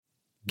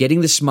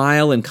Getting the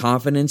smile and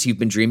confidence you've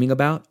been dreaming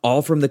about,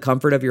 all from the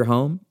comfort of your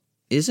home,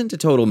 isn't a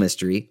total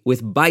mystery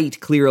with Byte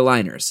clear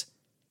aligners.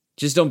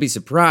 Just don't be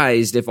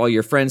surprised if all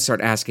your friends start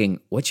asking,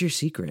 "What's your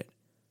secret?"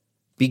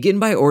 Begin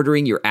by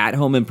ordering your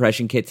at-home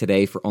impression kit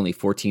today for only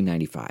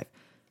 $14.95.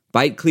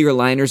 Byte clear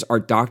aligners are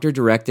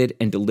doctor-directed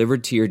and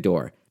delivered to your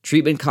door.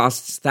 Treatment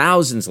costs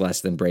thousands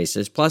less than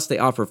braces, plus they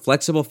offer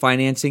flexible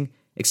financing,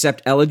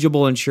 accept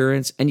eligible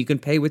insurance, and you can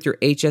pay with your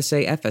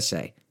HSA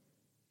FSA.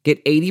 Get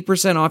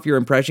 80% off your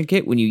impression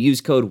kit when you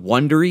use code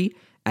WONDERY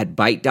at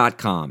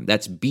Byte.com.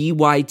 That's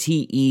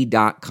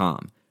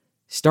BYTE.com.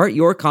 Start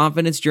your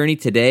confidence journey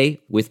today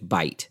with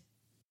Byte.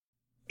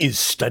 Is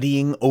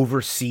studying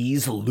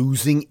overseas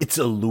losing its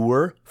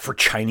allure for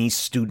Chinese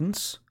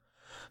students?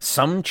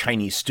 Some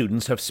Chinese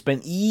students have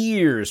spent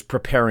years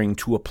preparing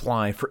to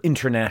apply for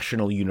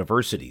international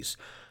universities.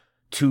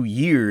 2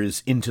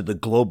 years into the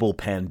global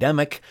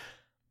pandemic,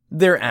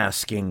 they're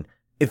asking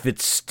if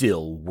it's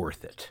still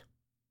worth it.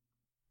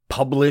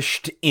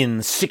 Published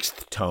in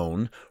Sixth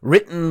Tone,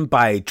 written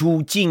by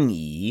Zhu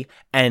Jingyi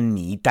and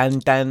Ni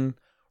Dandan,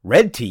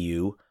 read to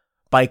you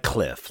by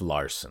Cliff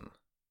Larson.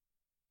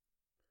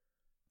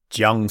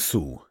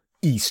 Jiangsu,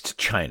 East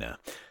China.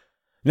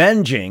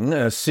 Nanjing,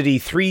 a city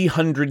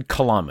 300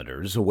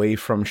 kilometers away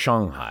from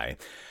Shanghai,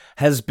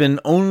 has been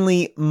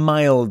only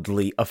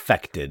mildly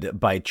affected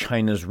by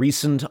China's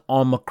recent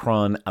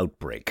Omicron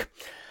outbreak.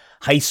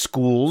 High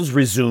schools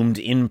resumed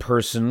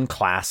in-person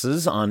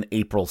classes on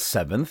April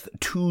 7th,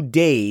 2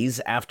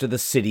 days after the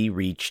city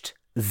reached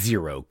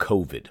zero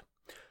COVID.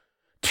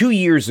 2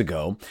 years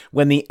ago,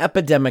 when the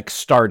epidemic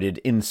started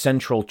in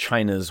central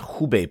China's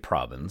Hubei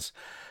province,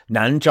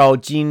 Nan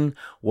Zhaojin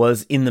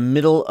was in the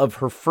middle of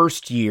her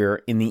first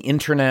year in the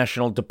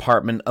international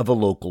department of a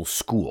local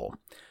school,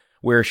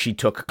 where she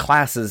took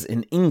classes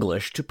in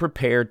English to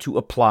prepare to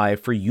apply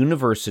for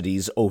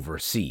universities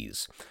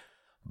overseas.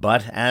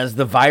 But as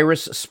the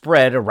virus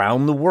spread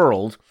around the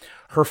world,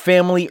 her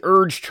family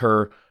urged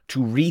her to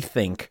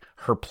rethink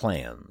her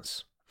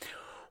plans.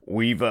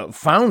 "We've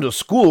found a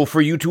school for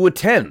you to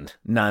attend,"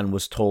 Nan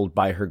was told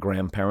by her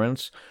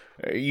grandparents.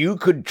 "You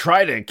could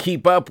try to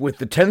keep up with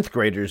the 10th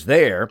graders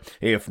there.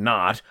 If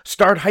not,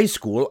 start high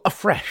school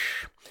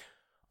afresh."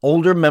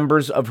 Older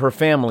members of her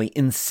family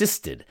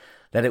insisted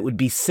that it would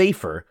be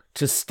safer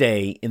to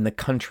stay in the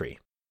country.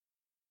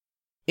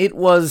 It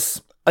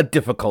was a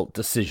difficult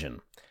decision.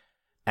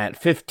 At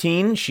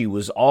 15, she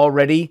was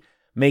already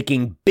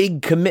making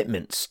big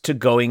commitments to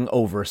going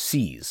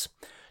overseas.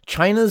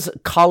 China's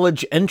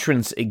college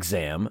entrance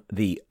exam,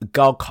 the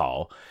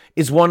Gaokao,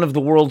 is one of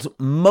the world's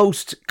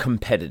most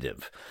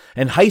competitive,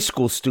 and high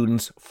school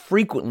students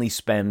frequently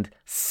spend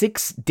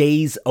 6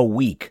 days a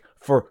week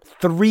for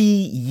 3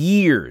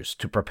 years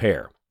to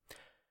prepare.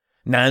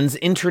 Nan's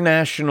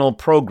international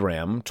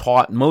program,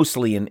 taught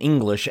mostly in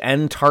English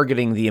and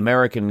targeting the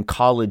American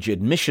college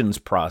admissions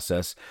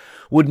process,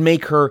 would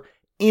make her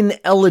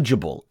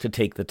ineligible to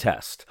take the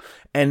test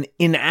and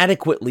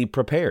inadequately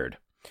prepared.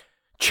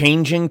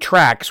 Changing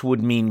tracks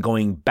would mean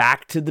going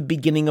back to the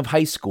beginning of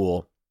high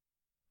school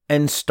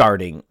and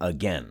starting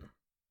again.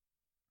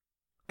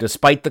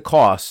 Despite the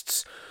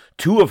costs,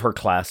 2 of her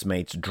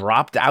classmates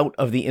dropped out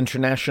of the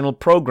international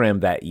program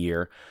that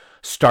year,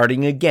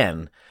 starting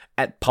again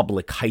at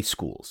public high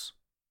schools.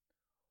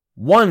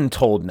 One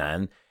told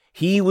Nan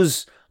he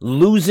was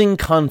losing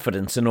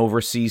confidence in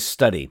overseas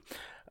study.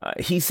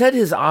 He said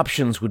his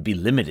options would be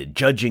limited,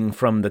 judging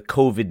from the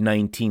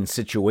COVID-19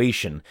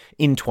 situation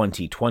in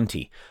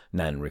 2020,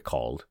 Nan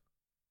recalled.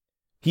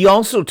 He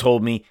also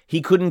told me he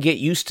couldn't get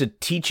used to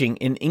teaching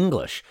in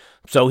English,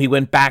 so he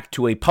went back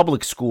to a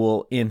public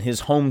school in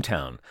his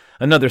hometown,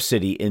 another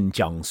city in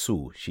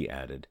Jiangsu, she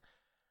added.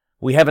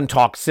 We haven't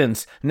talked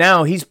since.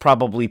 Now he's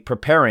probably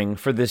preparing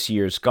for this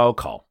year's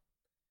Gaokao.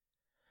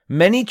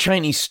 Many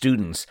Chinese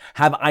students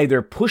have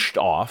either pushed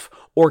off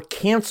or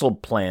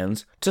canceled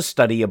plans to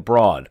study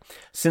abroad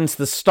since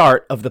the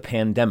start of the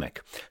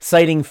pandemic,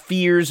 citing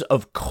fears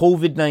of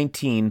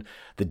COVID-19,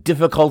 the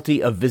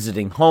difficulty of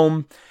visiting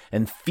home,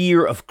 and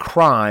fear of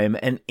crime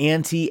and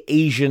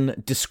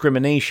anti-Asian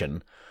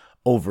discrimination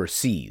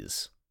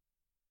overseas.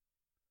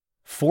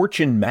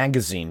 Fortune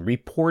magazine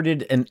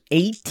reported an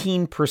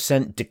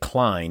 18%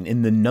 decline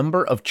in the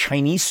number of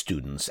Chinese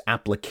students'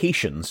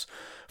 applications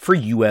for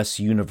U.S.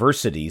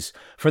 universities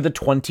for the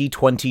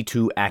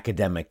 2022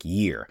 academic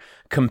year,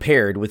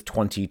 compared with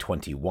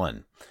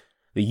 2021.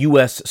 The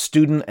U.S.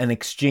 Student and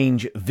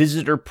Exchange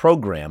Visitor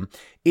Program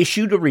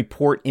issued a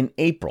report in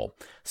April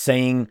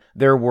saying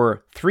there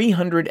were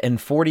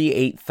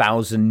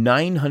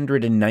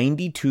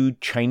 348,992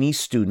 Chinese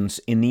students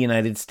in the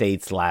United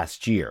States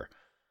last year,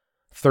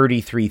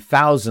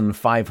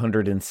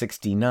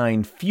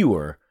 33,569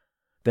 fewer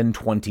than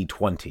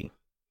 2020.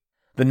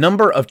 The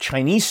number of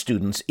Chinese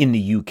students in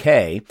the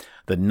UK,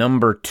 the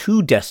number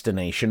 2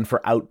 destination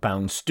for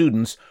outbound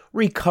students,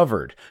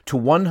 recovered to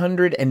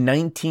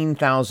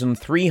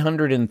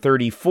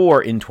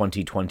 119,334 in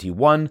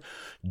 2021,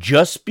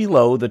 just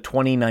below the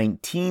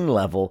 2019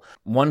 level,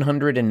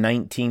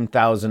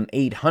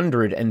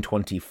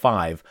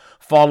 119,825,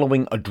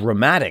 following a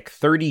dramatic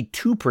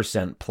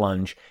 32%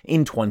 plunge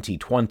in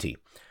 2020,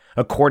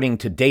 according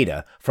to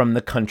data from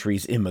the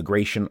country's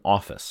immigration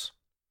office.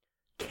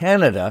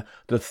 Canada,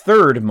 the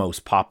third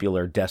most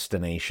popular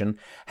destination,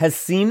 has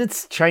seen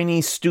its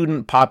Chinese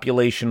student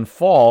population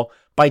fall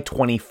by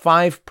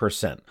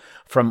 25%,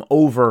 from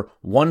over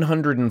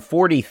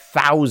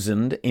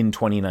 140,000 in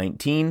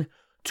 2019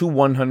 to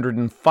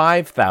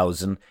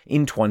 105,000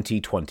 in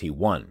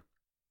 2021.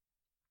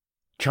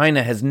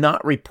 China has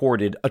not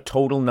reported a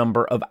total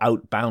number of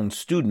outbound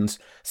students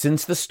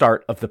since the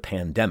start of the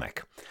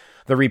pandemic.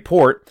 The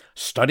report,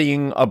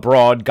 Studying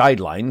Abroad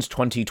Guidelines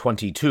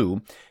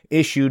 2022,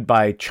 issued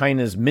by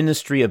China's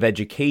Ministry of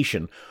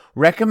Education,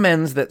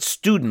 recommends that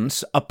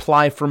students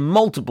apply for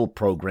multiple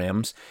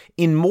programs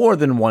in more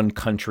than one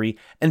country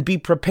and be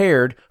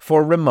prepared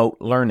for remote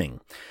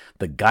learning.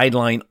 The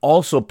guideline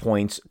also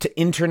points to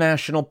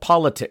international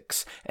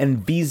politics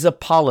and visa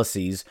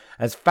policies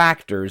as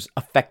factors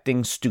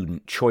affecting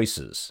student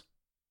choices.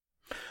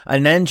 A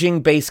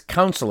Nanjing-based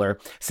counselor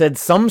said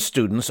some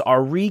students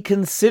are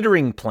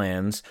reconsidering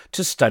plans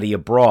to study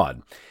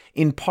abroad,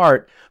 in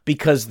part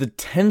because the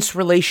tense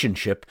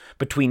relationship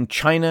between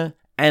China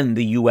and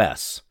the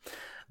U.S.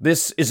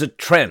 This is a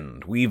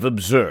trend we've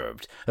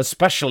observed,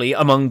 especially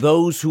among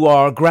those who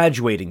are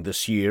graduating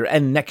this year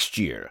and next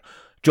year,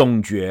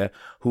 Zhong Jue,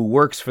 who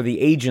works for the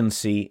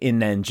agency in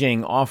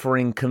Nanjing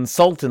offering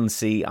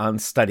consultancy on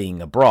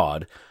studying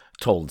abroad,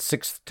 told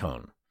Sixth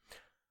Tone.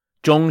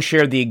 Zhong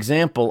shared the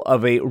example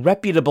of a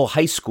reputable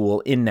high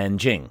school in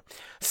Nanjing,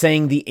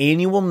 saying the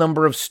annual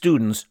number of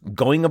students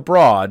going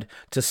abroad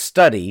to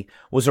study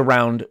was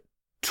around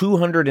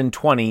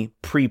 220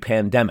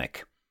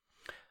 pre-pandemic.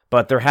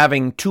 But they're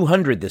having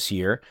 200 this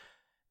year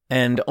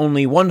and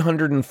only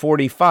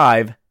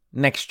 145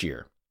 next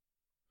year.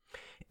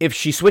 If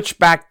she switched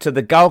back to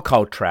the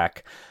Gaokao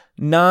track,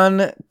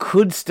 Nan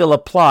could still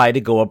apply to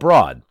go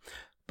abroad.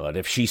 But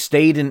if she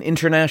stayed in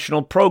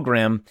international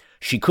program,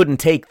 she couldn't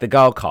take the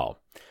Gaokao.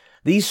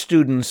 These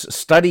students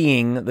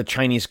studying the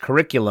Chinese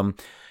curriculum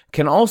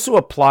can also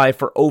apply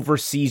for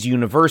overseas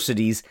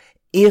universities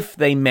if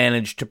they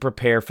manage to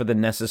prepare for the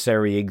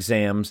necessary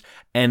exams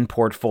and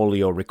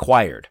portfolio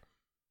required.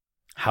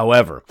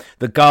 However,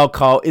 the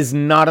Gaokao is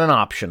not an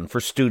option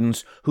for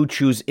students who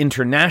choose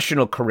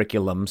international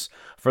curriculums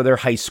for their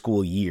high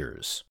school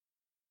years.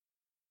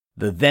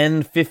 The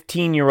then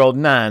 15-year-old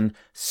Nan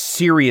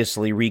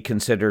seriously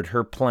reconsidered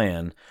her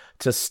plan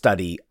to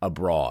study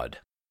abroad.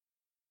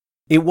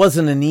 It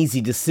wasn't an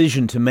easy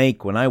decision to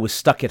make when I was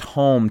stuck at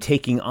home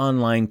taking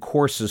online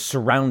courses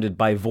surrounded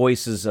by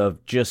voices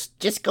of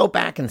just go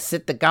back and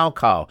sit the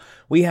Gaokao.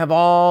 We have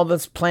all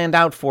that's planned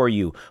out for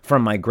you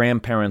from my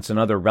grandparents and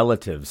other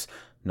relatives,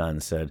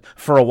 Nan said.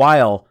 For a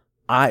while,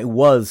 I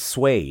was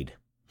swayed.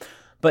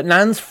 But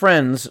Nan's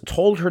friends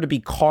told her to be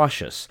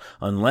cautious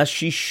unless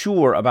she's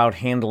sure about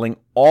handling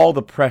all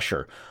the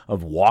pressure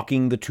of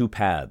walking the two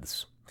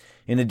paths.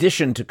 In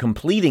addition to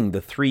completing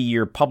the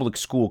 3-year public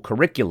school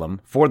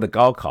curriculum for the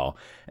Gaokao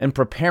and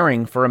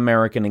preparing for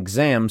American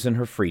exams in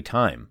her free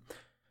time,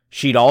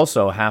 she'd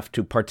also have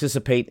to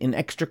participate in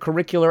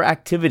extracurricular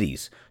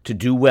activities to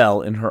do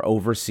well in her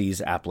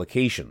overseas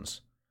applications.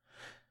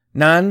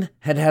 Nan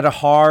had had a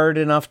hard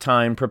enough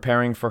time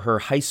preparing for her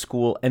high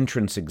school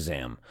entrance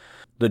exam,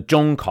 the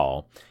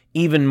Zhongkao,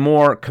 even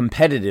more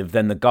competitive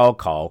than the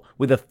Gaokao,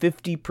 with a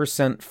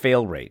 50%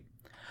 fail rate.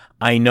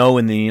 I know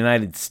in the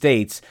United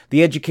States,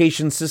 the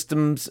education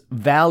systems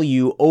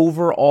value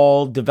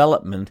overall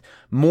development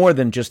more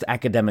than just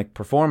academic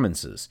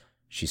performances,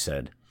 she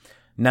said.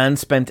 Nan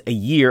spent a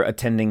year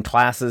attending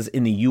classes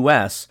in the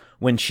U.S.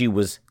 when she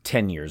was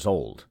 10 years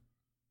old.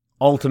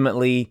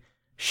 Ultimately,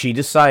 she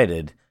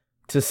decided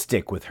to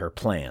stick with her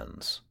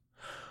plans.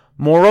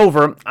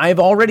 Moreover, I've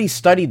already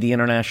studied the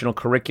international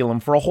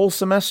curriculum for a whole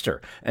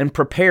semester and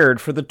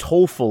prepared for the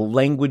TOEFL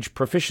language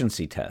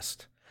proficiency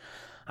test.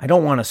 I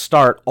don't want to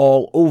start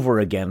all over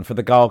again for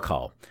the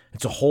Gaokao.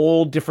 It's a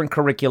whole different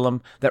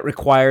curriculum that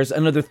requires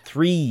another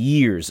 3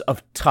 years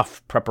of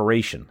tough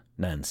preparation,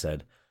 Nan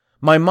said.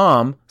 My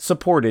mom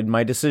supported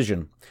my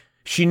decision.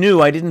 She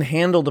knew I didn't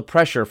handle the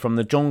pressure from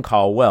the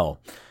Zhongkao well,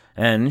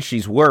 and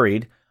she's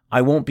worried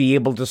I won't be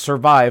able to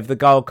survive the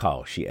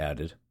Gaokao, she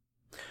added.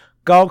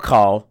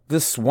 Gaokao,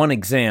 this one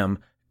exam,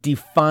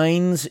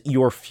 defines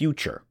your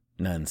future,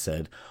 Nan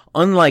said.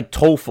 Unlike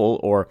TOEFL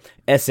or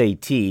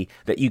SAT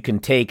that you can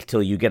take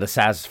till you get a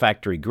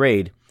satisfactory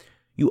grade,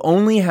 you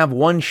only have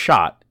one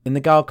shot in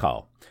the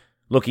Gaokao.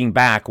 Looking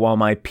back, while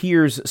my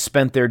peers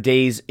spent their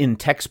days in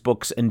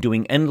textbooks and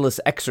doing endless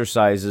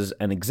exercises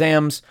and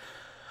exams,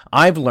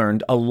 I've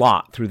learned a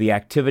lot through the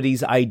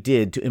activities I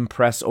did to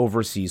impress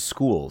overseas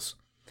schools.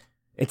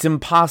 It's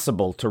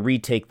impossible to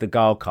retake the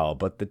Gaokao,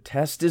 but the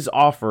test is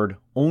offered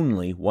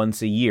only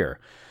once a year,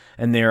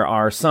 and there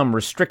are some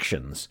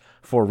restrictions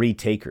for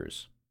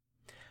retakers.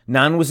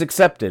 Nan was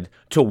accepted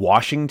to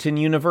Washington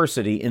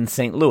University in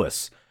St.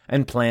 Louis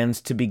and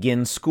plans to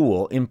begin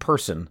school in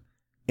person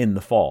in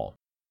the fall.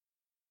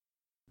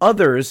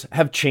 Others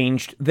have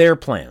changed their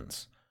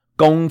plans.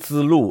 Gong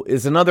Zilu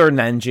is another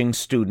Nanjing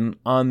student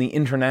on the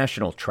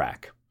international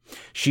track.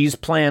 She's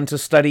planned to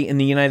study in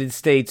the United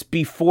States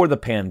before the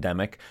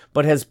pandemic,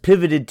 but has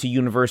pivoted to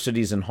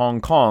universities in Hong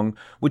Kong,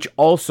 which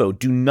also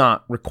do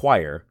not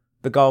require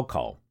the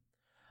Gaokao.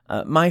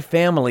 My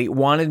family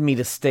wanted me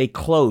to stay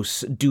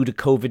close due to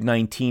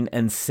COVID-19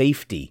 and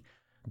safety,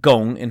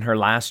 Gong, in her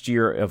last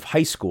year of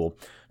high school,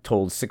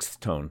 told Sixth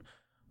Tone.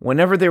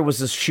 Whenever there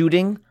was a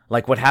shooting,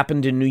 like what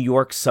happened in New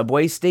York's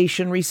subway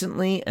station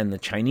recently and the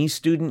Chinese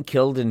student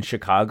killed in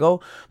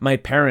Chicago, my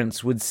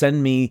parents would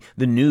send me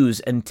the news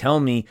and tell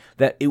me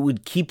that it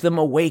would keep them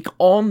awake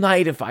all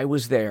night if I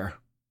was there.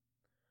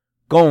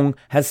 Gong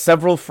has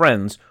several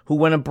friends who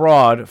went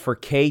abroad for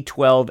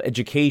K-12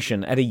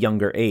 education at a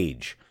younger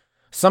age.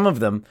 Some of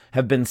them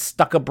have been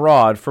stuck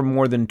abroad for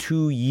more than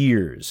 2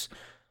 years,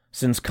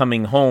 since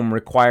coming home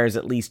requires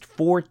at least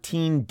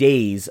 14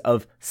 days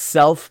of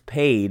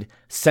self-paid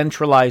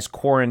centralized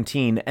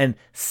quarantine and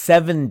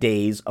 7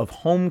 days of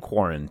home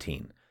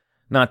quarantine,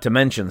 not to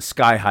mention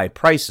sky-high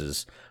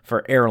prices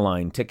for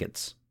airline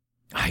tickets.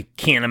 I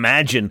can't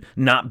imagine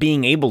not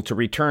being able to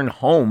return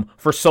home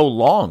for so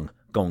long,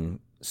 Gong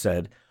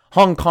said.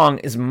 Hong Kong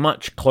is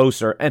much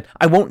closer, and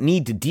I won't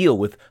need to deal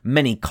with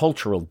many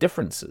cultural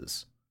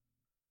differences.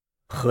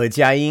 He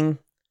Jiaying,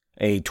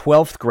 a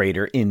 12th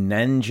grader in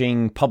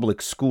Nanjing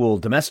Public School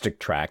domestic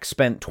track,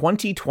 spent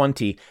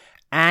 2020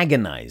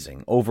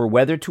 agonizing over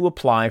whether to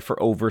apply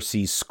for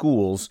overseas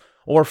schools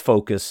or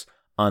focus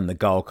on the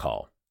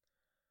Gaokao.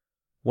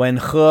 When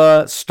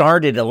He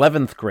started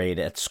 11th grade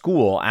at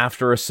school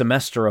after a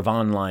semester of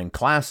online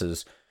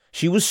classes,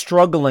 she was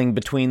struggling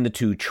between the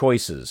two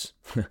choices.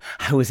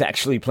 I was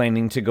actually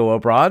planning to go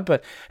abroad,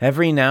 but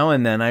every now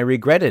and then I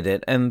regretted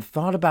it and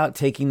thought about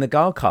taking the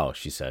Gaokao,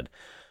 she said.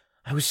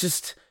 I was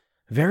just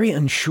very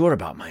unsure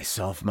about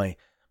myself, my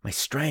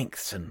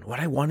strengths, and what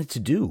I wanted to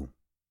do.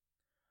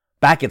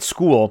 Back at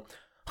school,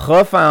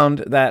 He found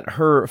that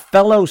her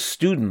fellow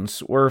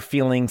students were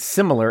feeling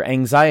similar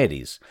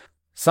anxieties.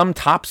 Some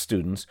top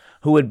students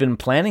who had been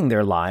planning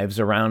their lives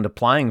around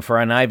applying for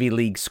an Ivy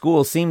League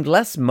school seemed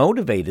less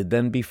motivated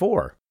than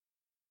before.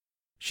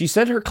 She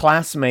said her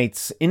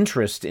classmates'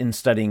 interest in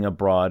studying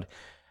abroad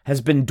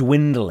has been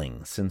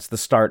dwindling since the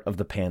start of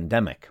the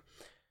pandemic.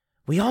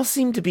 We all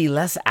seem to be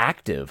less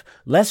active,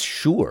 less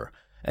sure,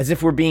 as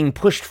if we're being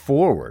pushed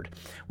forward.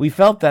 We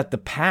felt that the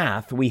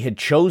path we had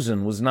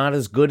chosen was not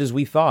as good as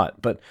we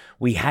thought, but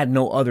we had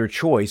no other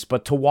choice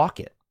but to walk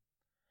it.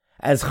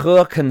 As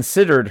He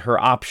considered her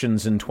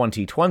options in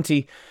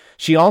 2020,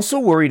 she also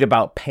worried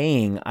about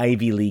paying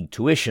Ivy League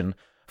tuition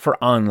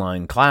for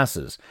online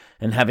classes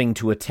and having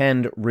to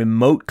attend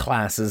remote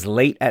classes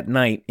late at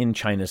night in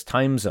China's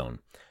time zone.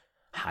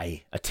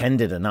 I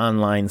attended an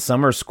online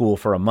summer school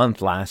for a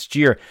month last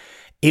year.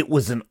 It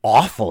was an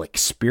awful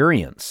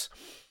experience.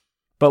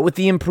 But with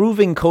the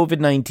improving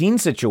COVID-19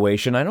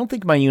 situation, I don't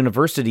think my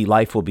university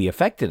life will be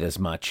affected as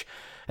much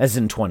as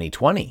in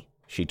 2020,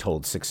 she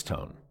told Sixth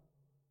Tone.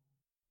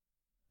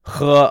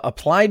 He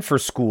applied for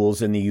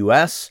schools in the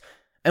U.S.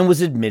 and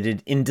was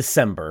admitted in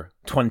December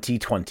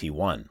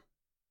 2021.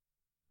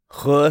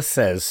 He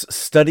says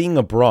studying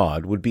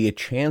abroad would be a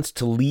chance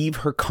to leave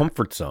her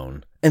comfort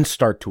zone and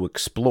start to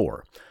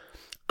explore.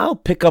 I'll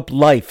pick up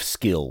life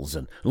skills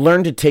and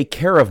learn to take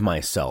care of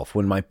myself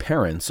when my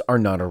parents are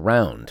not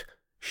around,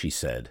 she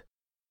said.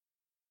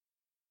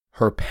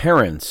 Her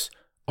parents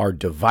are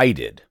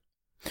divided.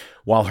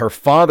 While her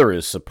father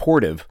is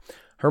supportive,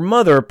 her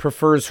mother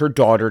prefers her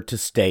daughter to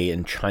stay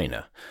in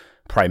China,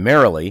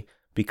 primarily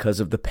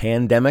because of the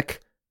pandemic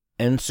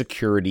and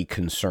security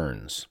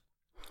concerns.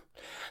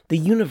 The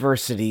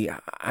university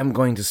I'm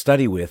going to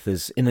study with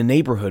is in a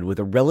neighborhood with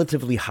a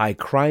relatively high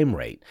crime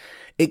rate.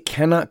 It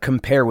cannot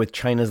compare with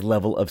China's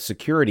level of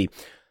security,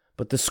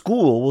 but the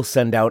school will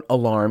send out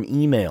alarm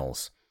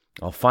emails.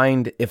 I'll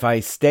find if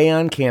I stay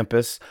on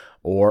campus,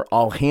 or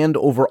I'll hand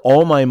over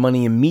all my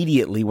money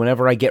immediately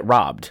whenever I get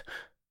robbed,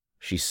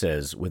 she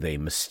says with a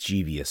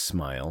mischievous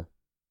smile.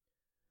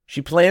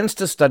 She plans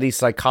to study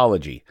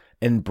psychology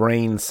and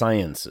brain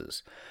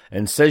sciences,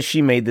 and says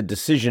she made the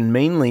decision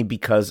mainly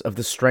because of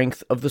the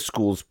strength of the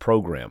school's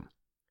program.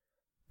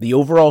 The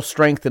overall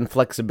strength and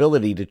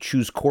flexibility to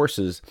choose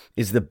courses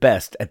is the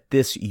best at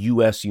this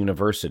U.S.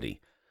 university,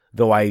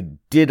 though I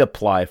did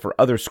apply for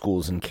other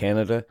schools in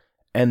Canada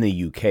and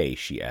the UK,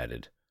 she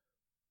added.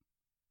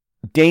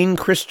 Dane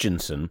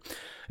Christensen,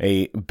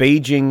 a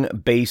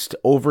Beijing-based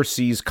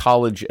overseas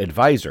college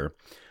advisor,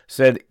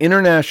 said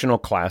international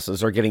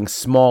classes are getting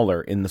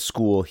smaller in the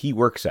school he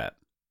works at.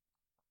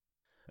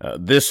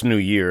 This new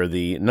year,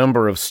 the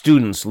number of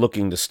students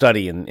looking to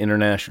study in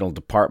international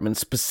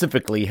departments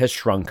specifically has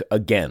shrunk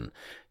again,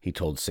 he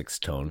told Sixth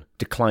Tone,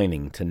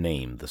 declining to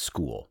name the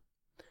school.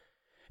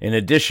 In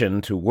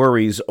addition to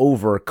worries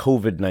over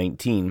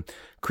COVID-19,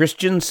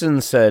 Christensen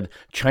said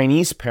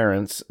Chinese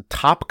parents'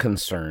 top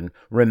concern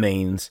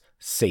remains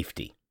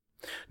safety.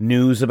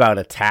 News about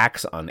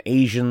attacks on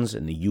Asians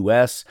in the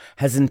U.S.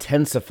 has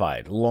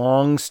intensified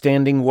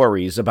long-standing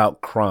worries about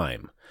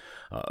crime.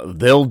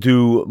 They'll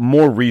do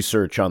more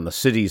research on the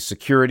city's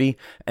security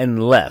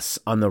and less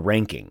on the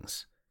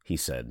rankings, he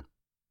said.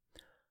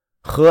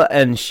 He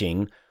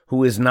Enxing,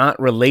 who is not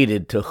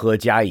related to He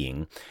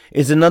Jiaying,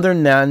 is another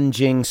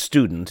Nanjing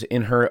student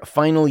in her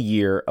final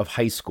year of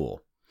high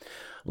school.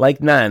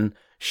 Like Nan,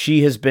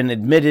 she has been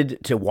admitted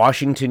to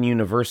Washington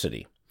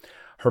University.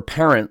 Her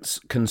parents'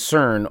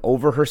 concern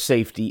over her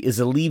safety is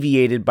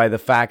alleviated by the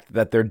fact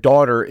that their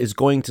daughter is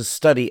going to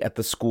study at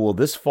the school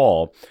this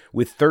fall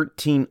with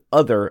 13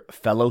 other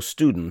fellow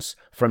students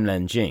from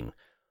Nanjing,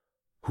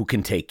 who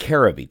can take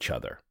care of each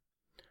other.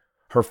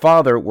 Her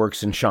father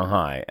works in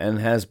Shanghai and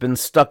has been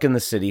stuck in the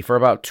city for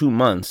about 2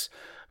 months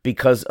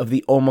because of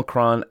the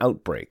Omicron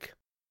outbreak.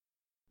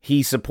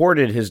 He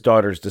supported his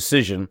daughter's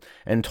decision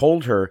and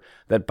told her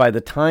that by the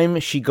time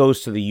she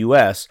goes to the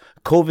U.S.,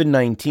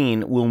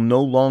 COVID-19 will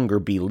no longer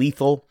be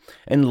lethal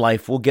and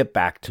life will get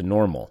back to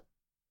normal.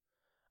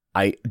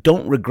 I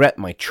don't regret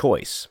my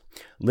choice.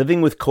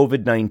 Living with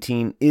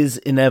COVID-19 is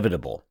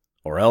inevitable,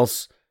 or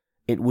else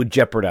it would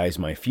jeopardize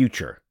my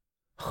future,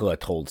 He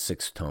told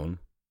Sixth Tone.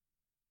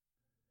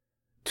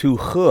 To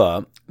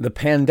He, the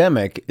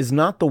pandemic is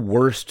not the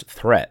worst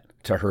threat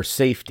to her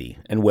safety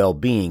and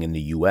well-being in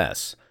the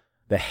U.S.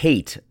 The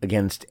hate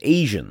against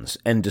Asians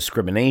and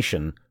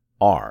discrimination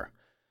are.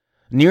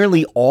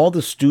 Nearly all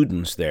the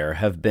students there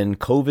have been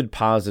COVID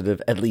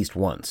positive at least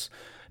once,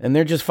 and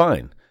they're just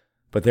fine.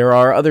 But there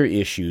are other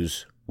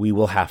issues we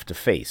will have to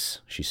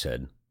face, she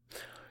said.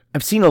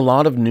 I've seen a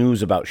lot of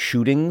news about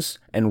shootings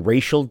and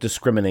racial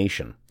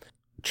discrimination.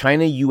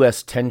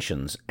 China-U.S.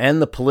 tensions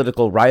and the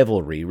political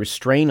rivalry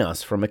restrain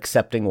us from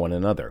accepting one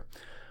another.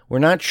 We're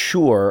not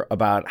sure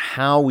about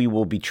how we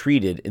will be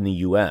treated in the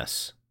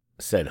U.S.,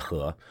 said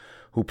He,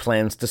 who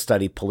plans to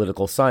study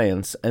political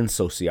science and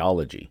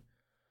sociology.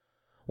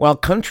 While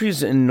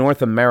countries in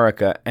North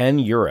America and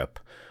Europe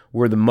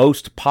were the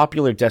most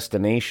popular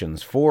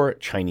destinations for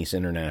Chinese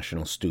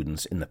international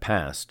students in the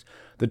past,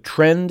 the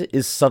trend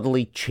is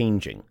subtly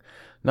changing,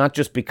 not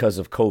just because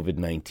of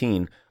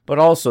COVID-19, but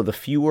also the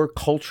fewer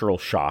cultural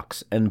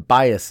shocks and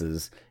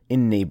biases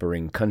in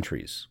neighboring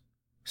countries.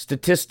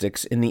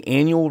 Statistics in the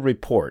annual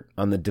report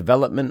on the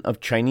development of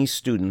Chinese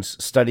students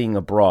studying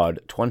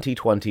abroad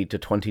 2020 to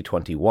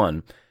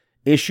 2021,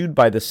 issued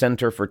by the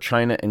Center for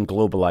China and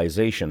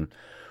Globalization,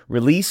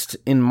 released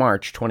in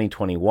March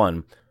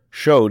 2021,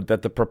 showed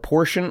that the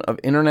proportion of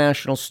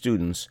international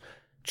students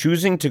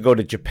choosing to go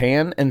to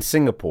Japan and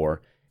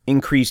Singapore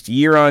increased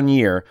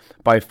year-on-year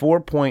by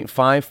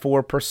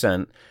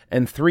 4.54%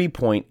 and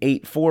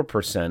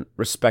 3.84%,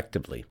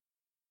 respectively.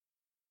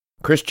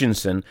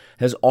 Christensen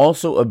has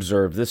also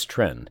observed this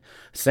trend,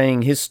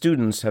 saying his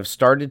students have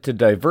started to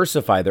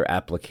diversify their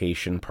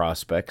application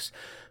prospects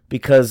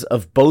because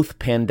of both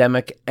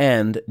pandemic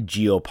and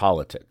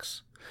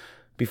geopolitics.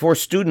 Before,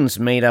 students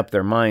made up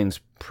their minds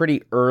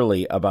pretty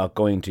early about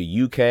going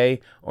to UK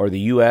or the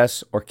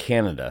US or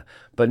Canada,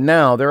 but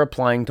now they're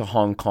applying to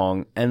Hong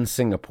Kong and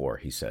Singapore,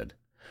 he said.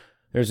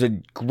 There's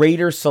a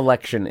greater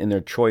selection in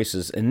their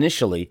choices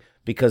initially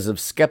because of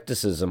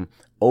skepticism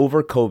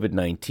over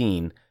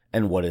COVID-19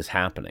 and what is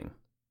happening.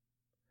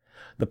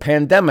 The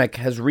pandemic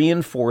has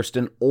reinforced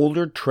an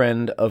older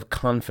trend of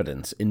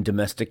confidence in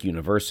domestic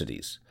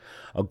universities.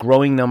 A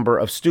growing number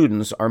of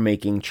students are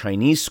making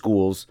Chinese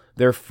schools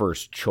their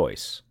first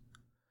choice.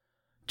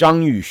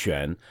 Zhang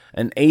Yuxuan,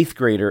 an 8th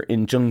grader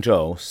in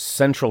Zhengzhou,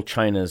 central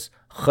China's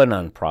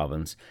Henan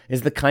province,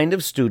 is the kind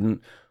of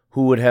student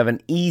who would have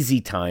an easy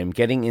time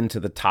getting into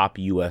the top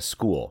U.S.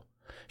 school.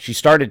 She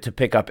started to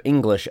pick up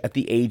English at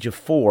the age of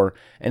 4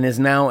 and is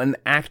now an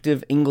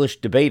active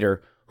English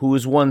debater who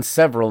has won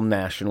several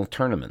national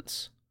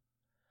tournaments.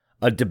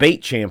 A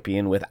debate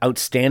champion with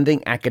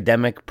outstanding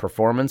academic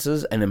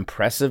performances and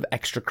impressive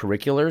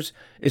extracurriculars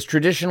is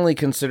traditionally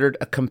considered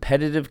a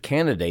competitive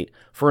candidate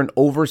for an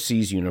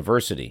overseas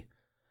university.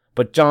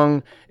 But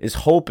Zhang is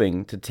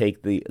hoping to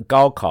take the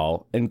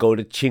Gaokao and go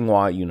to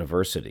Tsinghua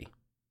University.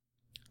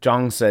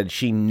 Zhang said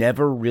she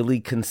never really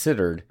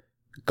considered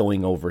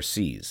going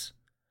overseas.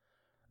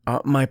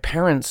 My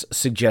parents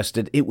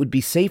suggested it would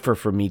be safer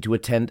for me to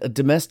attend a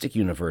domestic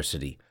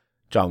university,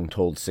 Zhang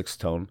told Sixth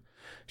Tone.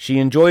 She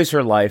enjoys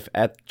her life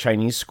at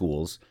Chinese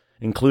schools,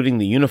 including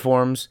the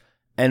uniforms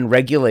and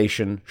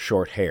regulation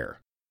short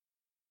hair.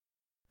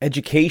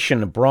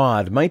 Education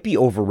abroad might be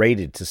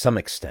overrated to some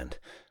extent.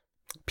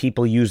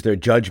 People use their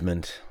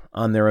judgment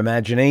on their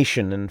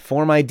imagination and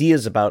form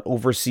ideas about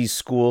overseas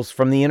schools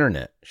from the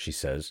internet, she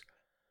says.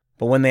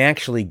 But when they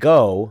actually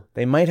go,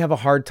 they might have a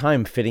hard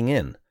time fitting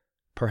in.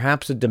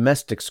 Perhaps a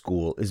domestic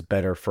school is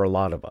better for a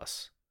lot of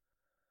us.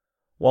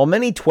 While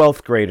many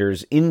 12th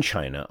graders in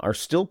China are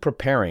still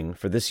preparing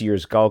for this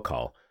year's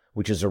Gaokao,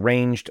 which is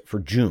arranged for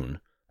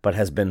June, but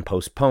has been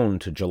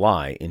postponed to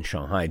July in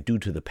Shanghai due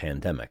to the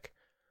pandemic,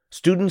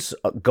 Students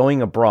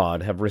going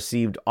abroad have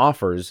received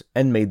offers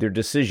and made their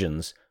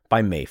decisions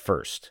by May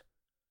 1st.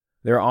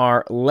 There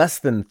are less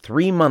than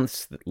 3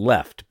 months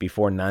left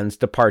before Nan's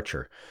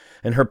departure,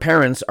 and her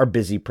parents are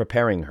busy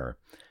preparing her.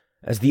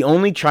 As the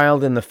only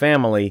child in the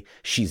family,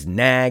 she's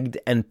nagged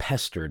and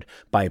pestered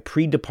by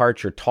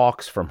pre-departure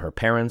talks from her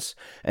parents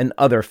and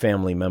other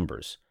family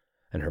members,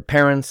 and her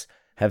parents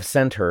have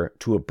sent her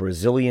to a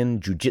Brazilian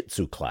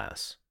jiu-jitsu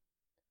class.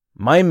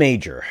 My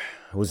major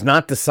was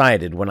not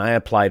decided when I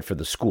applied for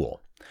the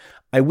school.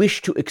 I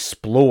wish to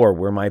explore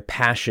where my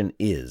passion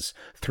is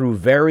through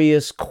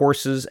various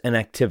courses and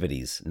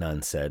activities,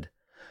 Nan said.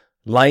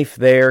 Life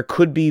there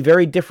could be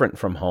very different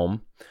from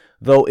home,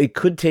 though it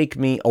could take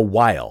me a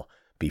while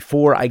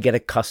before I get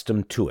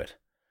accustomed to it.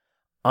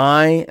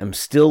 I am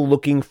still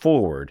looking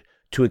forward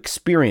to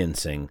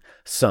experiencing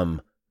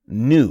some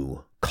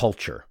new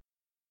culture.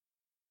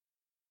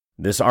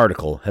 This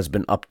article has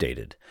been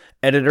updated.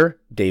 Editor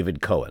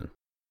David Cohen.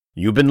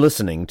 You've been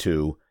listening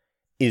to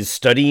Is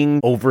Studying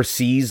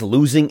Overseas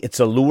Losing Its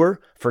Allure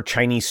for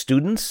Chinese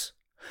Students?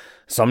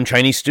 Some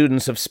Chinese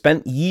students have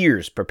spent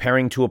years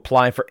preparing to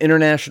apply for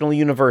international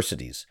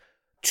universities.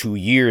 2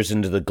 years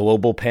into the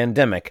global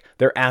pandemic,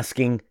 they're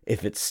asking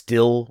if it's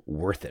still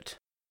worth it.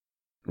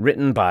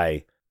 Written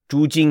by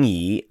Zhu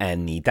Jingyi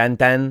and Ni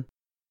Dandan.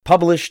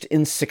 Published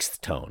in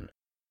 6th Tone.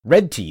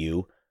 Read to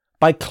you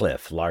by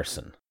Cliff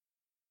Larson.